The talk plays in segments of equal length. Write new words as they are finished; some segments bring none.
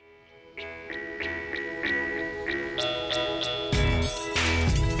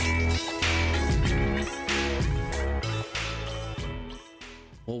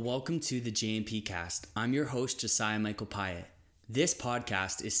welcome to the JMP Cast. I'm your host, Josiah Michael Pyatt. This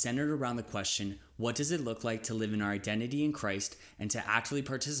podcast is centered around the question, what does it look like to live in our identity in Christ and to actively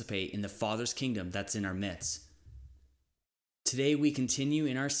participate in the Father's kingdom that's in our midst? Today we continue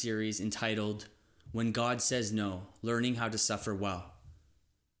in our series entitled, When God Says No, Learning How to Suffer Well.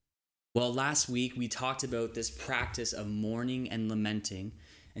 Well, last week we talked about this practice of mourning and lamenting,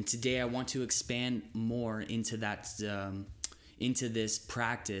 and today I want to expand more into that into this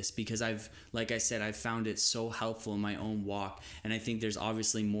practice because I've found it so helpful in my own walk, and I think there's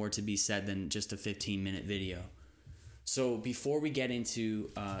obviously more to be said than just a 15-minute video. So before we get into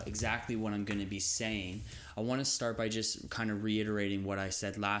exactly what I'm going to be saying, I want to start by just kind of reiterating what I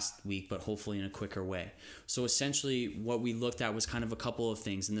said last week, but hopefully in a quicker way. So essentially what we looked at was kind of a couple of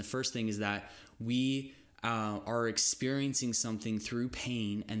things, and the first thing is that we are experiencing something through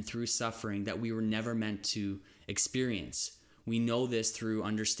pain and through suffering that we were never meant to experience. We know this through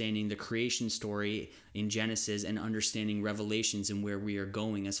understanding the creation story in Genesis and understanding Revelations and where we are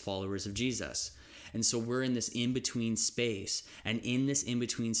going as followers of Jesus. And so we're in this in-between space. And in this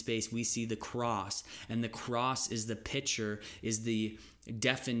in-between space, we see the cross. And the cross is the picture, is the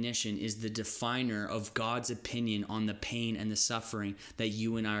definition, is the definer of God's opinion on the pain and the suffering that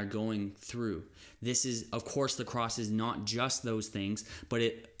you and I are going through. This is, of course, the cross is not just those things, but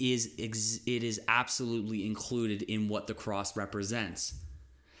it is absolutely included in what the cross represents.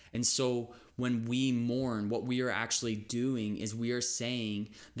 And so when we mourn, what we are actually doing is we are saying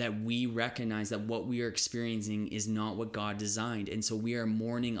that we recognize that what we are experiencing is not what God designed. And so we are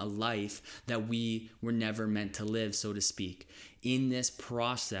mourning a life that we were never meant to live, so to speak. In this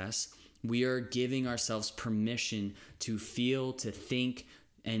process, we are giving ourselves permission to feel, to think,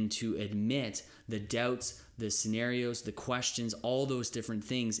 and to admit the doubts, the scenarios, the questions, all those different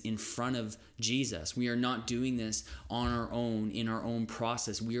things in front of Jesus. We are not doing this on our own, in our own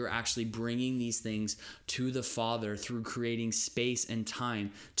process. We are actually bringing these things to the Father through creating space and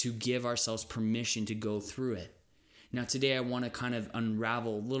time to give ourselves permission to go through it. Now today I want to kind of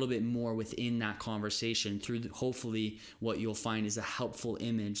unravel a little bit more within that conversation through hopefully what you'll find is a helpful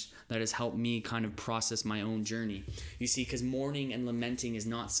image that has helped me kind of process my own journey. You see, because mourning and lamenting is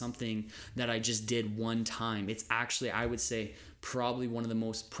not something that I just did one time. It's actually, I would say, probably one of the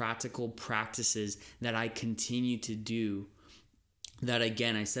most practical practices that I continue to do. That,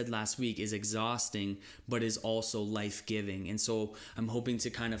 again, I said last week, is exhausting, but is also life-giving. And so I'm hoping to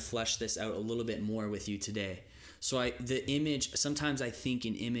kind of flesh this out a little bit more with you today. So the image, sometimes I think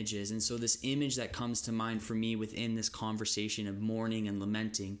in images, and so this image that comes to mind for me within this conversation of mourning and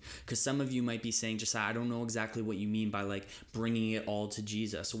lamenting, because some of you might be saying, Josiah, I don't know exactly what you mean by like bringing it all to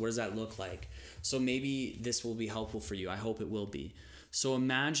Jesus. So what does that look like? So maybe this will be helpful for you. I hope it will be. So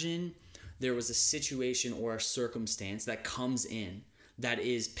imagine there was a situation or a circumstance that comes in that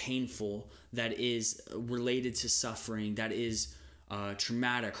is painful, that is related to suffering, that is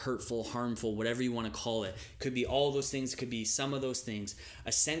traumatic, hurtful, harmful, whatever you want to call it. Could be all those things, could be some of those things.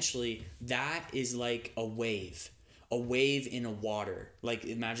 Essentially, that is like a wave in a water. Like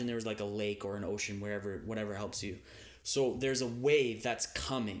imagine there was like a lake or an ocean, whatever helps you. So there's a wave that's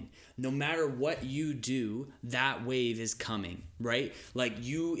coming. No matter what you do, that wave is coming, right? Like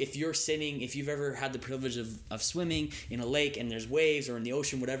if you've ever had the privilege of swimming in a lake and there's waves, or in the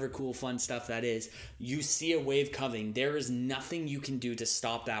ocean, whatever cool, fun stuff that is, you see a wave coming. There is nothing you can do to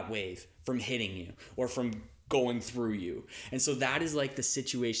stop that wave from hitting you or from going through you. And so that is like the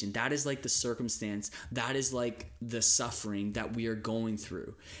situation. That is like the circumstance. That is like the suffering that we are going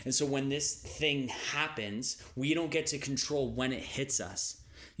through. And so when this thing happens, we don't get to control when it hits us.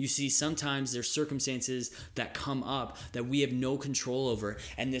 You see, sometimes there's circumstances that come up that we have no control over,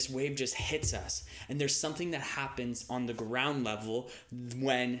 and this wave just hits us. And there's something that happens on the ground level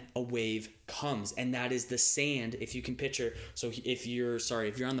when a wave comes, and that is the sand. If you can picture, so if you're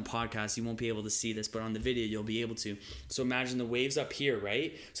on the podcast, you won't be able to see this, but on the video, you'll be able to. So imagine the waves up here,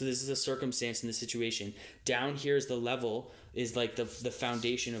 right? So this is a circumstance in the situation. Down here is the level, is like the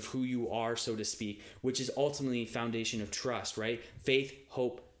foundation of who you are, so to speak, which is ultimately foundation of trust, right? Faith,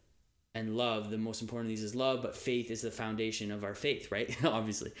 hope, and love. The most important of these is love, but faith is the foundation of our faith, right?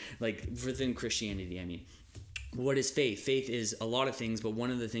 Obviously, like within Christianity, I mean. What is faith? Faith is a lot of things, but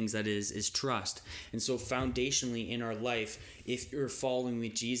one of the things that is trust. And so foundationally in our life, if you're following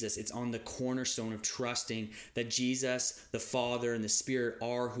with Jesus, it's on the cornerstone of trusting that Jesus, the Father, and the Spirit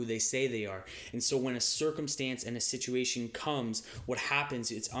are who they say they are. And so when a circumstance and a situation comes, what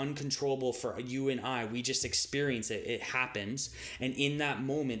happens, it's uncontrollable for you and I. We just experience it. It happens. And in that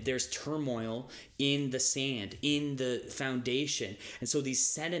moment, there's turmoil in the sand, in the foundation. And so these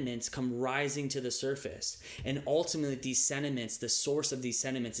sediments come rising to the surface. And ultimately, these sediments, the source of these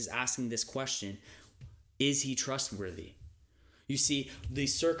sediments is asking this question: is he trustworthy? You see,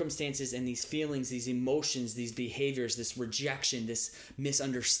 these circumstances and these feelings, these emotions, these behaviors, this rejection, this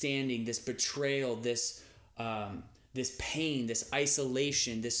misunderstanding, this betrayal, this pain, this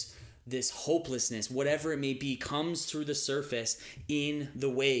isolation, this hopelessness, whatever it may be, comes through the surface in the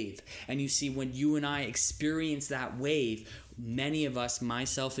wave. And you see, when you and I experience that wave, many of us,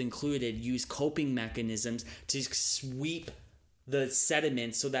 myself included, use coping mechanisms to sweep the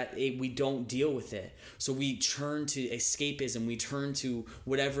sediment so that we don't deal with it. So we turn to escapism, we turn to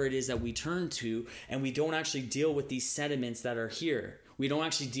whatever it is that we turn to, and we don't actually deal with these sediments that are here. We don't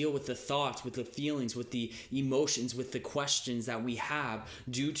actually deal with the thoughts, with the feelings, with the emotions, with the questions that we have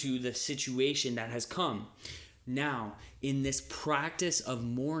due to the situation that has come. Now, in this practice of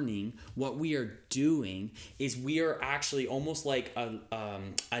mourning, what we are doing is we are actually almost like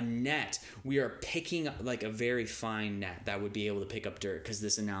a net. We are picking up like a very fine net that would be able to pick up dirt, because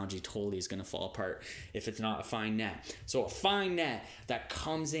this analogy totally is going to fall apart if it's not a fine net. So a fine net that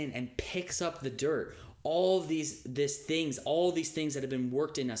comes in and picks up the dirt. All these things that have been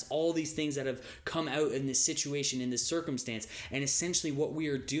worked in us, all these things that have come out in this situation, in this circumstance. And essentially what we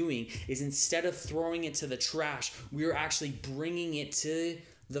are doing is, instead of throwing it to the trash, we are actually bringing it to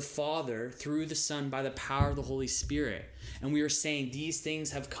the Father through the Son by the power of the Holy Spirit. And we are saying, these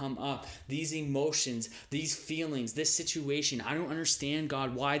things have come up, these emotions, these feelings, this situation. I don't understand,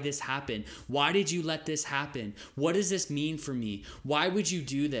 God, why this happened. Why did you let this happen? What does this mean for me? Why would you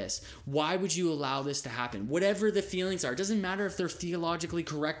do this? Why would you allow this to happen? Whatever the feelings are, it doesn't matter if they're theologically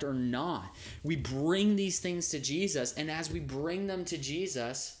correct or not. We bring these things to Jesus, and as we bring them to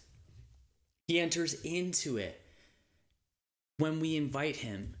Jesus, he enters into it. When we invite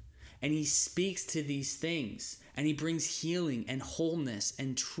him, and he speaks to these things, and he brings healing and wholeness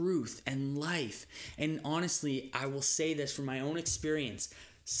and truth and life. And honestly, I will say this from my own experience.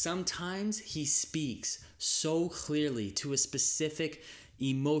 Sometimes he speaks so clearly to a specific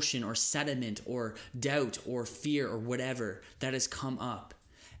emotion or sediment or doubt or fear or whatever that has come up.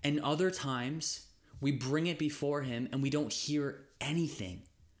 And other times we bring it before him and we don't hear anything.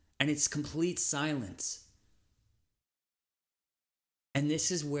 And it's complete silence. And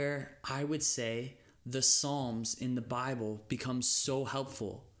this is where I would say the Psalms in the Bible become so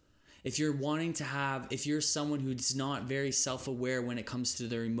helpful. If you're someone who's not very self-aware when it comes to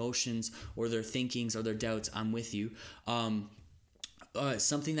their emotions or their thinkings or their doubts, I'm with you.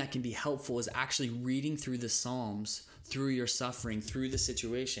 Something that can be helpful is actually reading through the Psalms through your suffering, through the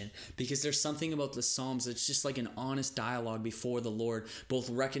situation, because there's something about the Psalms that's just like an honest dialogue before the Lord, both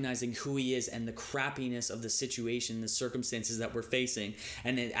recognizing who he is and the crappiness of the situation, the circumstances that we're facing.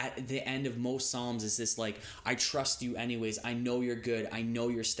 And at the end of most Psalms is this like, I trust you anyways. I know you're good. I know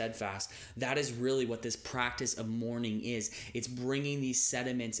you're steadfast. That is really what this practice of mourning is. It's bringing these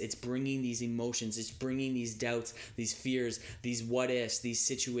sediments. It's bringing these emotions. It's bringing these doubts, these fears, these what ifs, these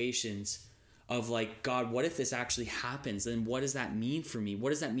situations of like, God, what if this actually happens? Then what does that mean for me? What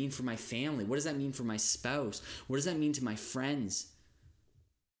does that mean for my family? What does that mean for my spouse? What does that mean to my friends?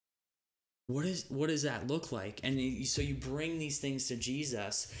 What does that look like? And so you bring these things to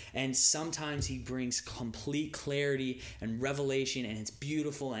Jesus, and sometimes he brings complete clarity and revelation, and it's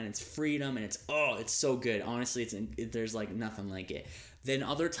beautiful, and it's freedom, and it's so good. Honestly, there's like nothing like it. Then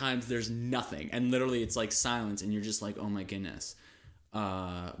other times there's nothing, and literally it's like silence, and you're just like, oh my goodness.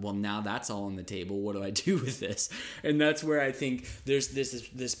 Well, now that's all on the table. What do I do with this? And that's where I think there's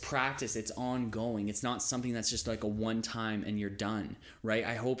this practice. It's ongoing. It's not something that's just like a one time and you're done, right?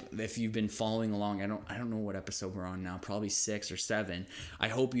 I hope if you've been following along, I don't know what episode we're on now, probably 6 or 7. I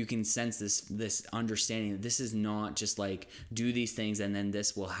hope you can sense this understanding that this is not just like do these things and then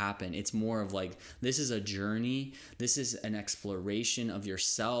this will happen. It's more of like, this is a journey. This is an exploration of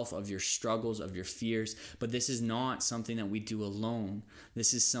yourself, of your struggles, of your fears, but this is not something that we do alone.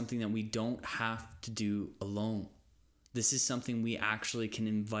 This is something that we don't have to do alone. This is something we actually can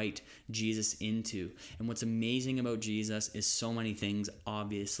invite Jesus into. And what's amazing about Jesus is so many things,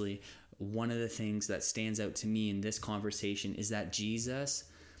 obviously. One of the things that stands out to me in this conversation is that Jesus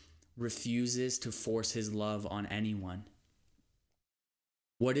refuses to force his love on anyone.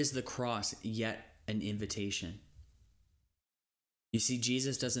 What is the cross yet an invitation? You see,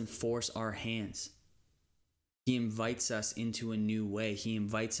 Jesus doesn't force our hands. He invites us into a new way. He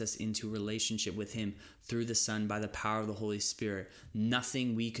invites us into a relationship with him through the Son by the power of the Holy Spirit.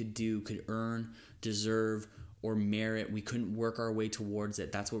 Nothing we could do could earn, deserve, or merit. We couldn't work our way towards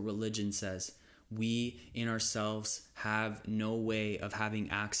it. That's what religion says. We in ourselves have no way of having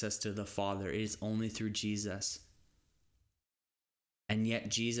access to the Father. It is only through Jesus. And yet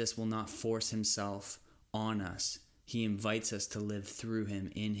Jesus will not force himself on us. He invites us to live through him,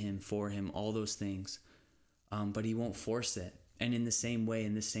 in him, for him, all those things. But he won't force it. And in the same way,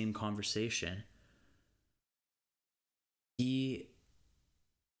 in the same conversation, he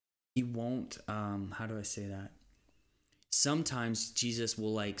won't, how do I say that? Sometimes Jesus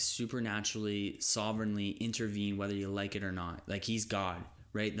will like supernaturally, sovereignly intervene whether you like it or not. Like he's God,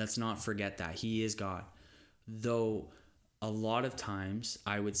 right? Let's not forget that. He is God. Though a lot of times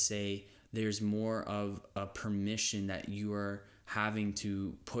I would say there's more of a permission that you are having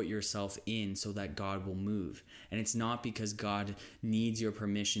to put yourself in so that God will move. And it's not because God needs your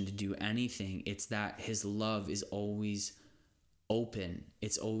permission to do anything. It's that his love is always open.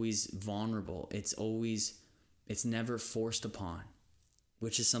 It's always vulnerable. It's never forced upon,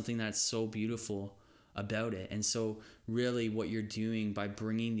 which is something that's so beautiful about it. And so really what you're doing by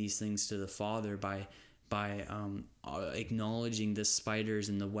bringing these things to the Father, by acknowledging the spiders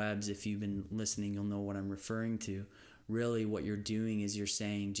and the webs, if you've been listening, you'll know what I'm referring to. Really what you're doing is you're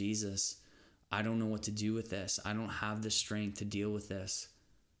saying, Jesus, I don't know what to do with this. I don't have the strength to deal with this.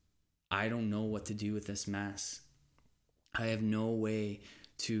 I don't know what to do with this mess. I have no way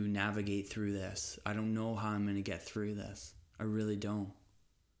to navigate through this. I don't know how I'm going to get through this. I really don't.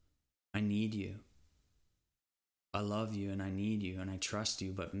 I need you. I love you and I need you and I trust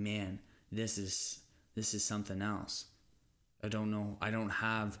you, but man, this is something else. I don't know. I don't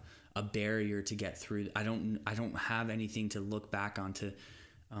have a barrier to get through. I don't have anything to look back on to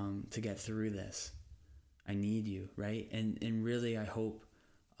get through this. I need you, right? And really, I hope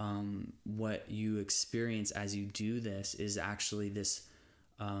what you experience as you do this is actually this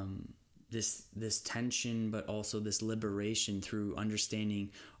tension, but also this liberation through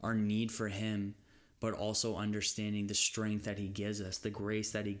understanding our need for him, but also understanding the strength that he gives us, the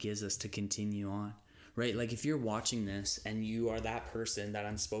grace that he gives us to continue on. Right? Like if you're watching this and you are that person that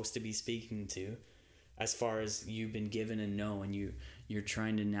I'm supposed to be speaking to, as far as you've been given a no and you're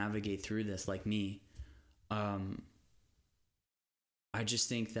trying to navigate through this like me, I just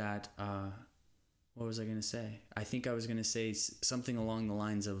think that, what was I going to say? I think I was going to say something along the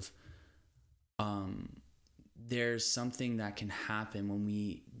lines of, there's something that can happen when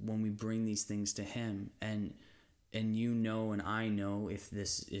we bring these things to him, and you know, and I know if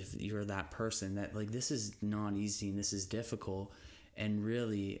you're that person that like, this is not easy and this is difficult. And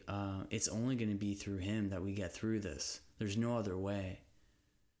really, it's only going to be through him that we get through this. There's no other way.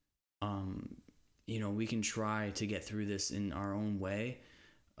 We can try to get through this in our own way.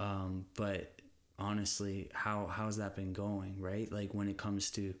 But honestly, how's that been going, right? Like when it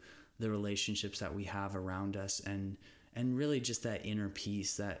comes to the relationships that we have around us and really just that inner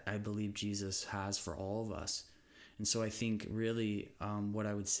peace that I believe Jesus has for all of us. And so I think really what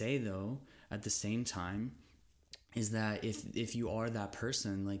I would say, though, at the same time, is that if you are that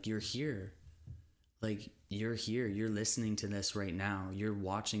person, like you're here, you're listening to this right now, you're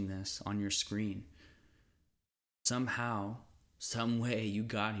watching this on your screen. Somehow, some way you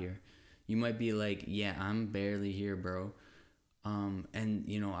got here. You might be like, yeah, I'm barely here, bro. And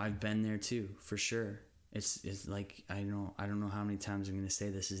I've been there too, for sure. It's like, I don't know how many times I'm going to say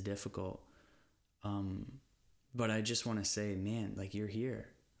this is difficult. But I just want to say, man, like you're here,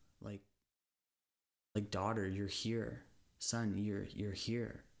 like daughter, you're here, son, you're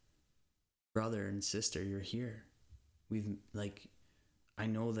here, brother and sister, you're here. I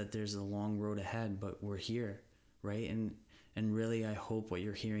know that there's a long road ahead, but we're here, right? And really, I hope what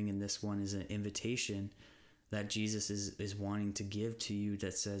you're hearing in this one is an invitation that Jesus is wanting to give to you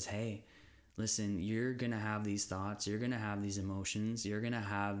that says, hey, listen, you're going to have these thoughts, you're going to have these emotions, you're going to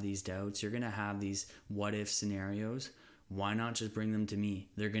have these doubts, you're going to have these what if scenarios. Why not just bring them to me?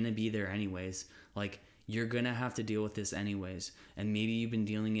 They're going to be there anyways. Like, you're going to have to deal with this anyways. And maybe you've been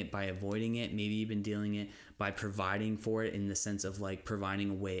dealing it by avoiding it. Maybe you've been dealing it by providing for it in the sense of like providing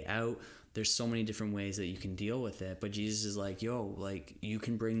a way out. There's so many different ways that you can deal with it. But Jesus is like, yo, like you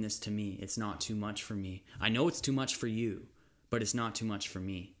can bring this to me. It's not too much for me. I know it's too much for you, but it's not too much for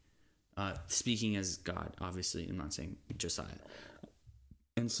me. Speaking as God, obviously, I'm not saying Josiah.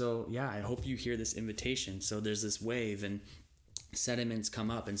 And so, yeah, I hope you hear this invitation. So there's this wave and sediments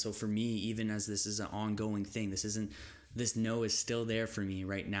come up. And so for me, even as this is an ongoing thing, this no is still there for me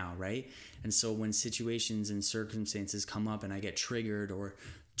right now, right? And so when situations and circumstances come up and I get triggered or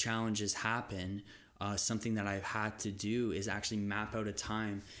challenges happen, something that I've had to do is actually map out a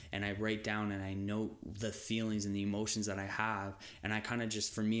time, and I write down and I note the feelings and the emotions that I have, and I kind of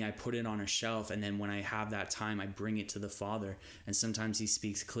just, for me, I put it on a shelf, and then when I have that time, I bring it to the Father, and sometimes he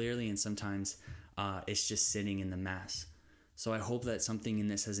speaks clearly, and sometimes it's just sitting in the mess. So I hope that something in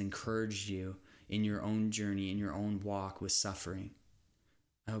this has encouraged you in your own journey, in your own walk with suffering.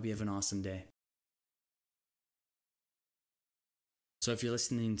 I hope you have an awesome day. So if you're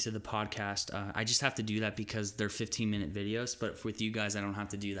listening to the podcast, I just have to do that because they're 15-minute videos, but with you guys, I don't have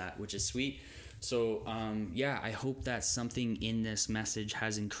to do that, which is sweet. So I hope that something in this message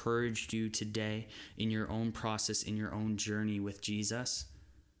has encouraged you today in your own process, in your own journey with Jesus.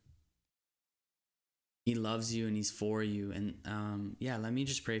 He loves you and he's for you. And let me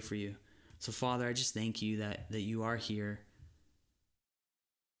just pray for you. So Father, I just thank you that you are here,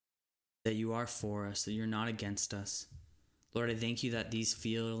 that you are for us, that you're not against us. Lord, I thank you that these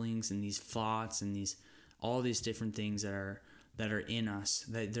feelings and these thoughts and all these different things that are in us,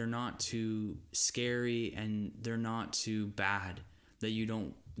 that they're not too scary and they're not too bad, that you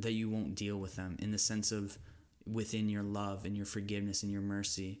won't deal with them in the sense of within your love and your forgiveness and your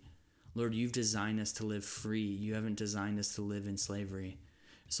mercy. Lord, you've designed us to live free. You haven't designed us to live in slavery.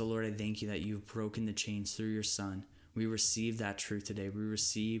 So Lord, I thank you that you've broken the chains through your Son. We receive that truth today. We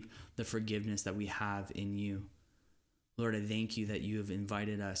receive the forgiveness that we have in you. Lord, I thank you that you have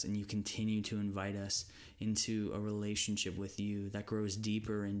invited us and you continue to invite us into a relationship with you that grows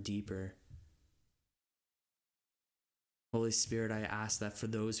deeper and deeper. Holy Spirit, I ask that for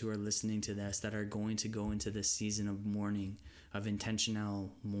those who are listening to this, that are going to go into this season of mourning, of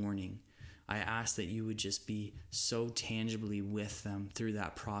intentional mourning, I ask that you would just be so tangibly with them through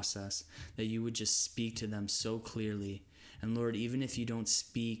that process, that you would just speak to them so clearly. And Lord, even if you don't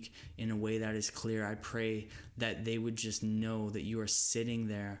speak in a way that is clear, I pray that they would just know that you are sitting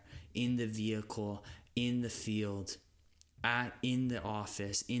there in the vehicle, in the field, in the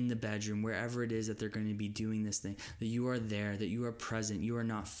office, in the bedroom, wherever it is that they're going to be doing this thing, that you are there, that you are present, you are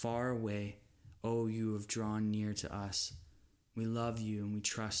not far away. Oh, you have drawn near to us. We love you and we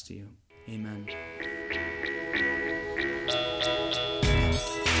trust you. Amen.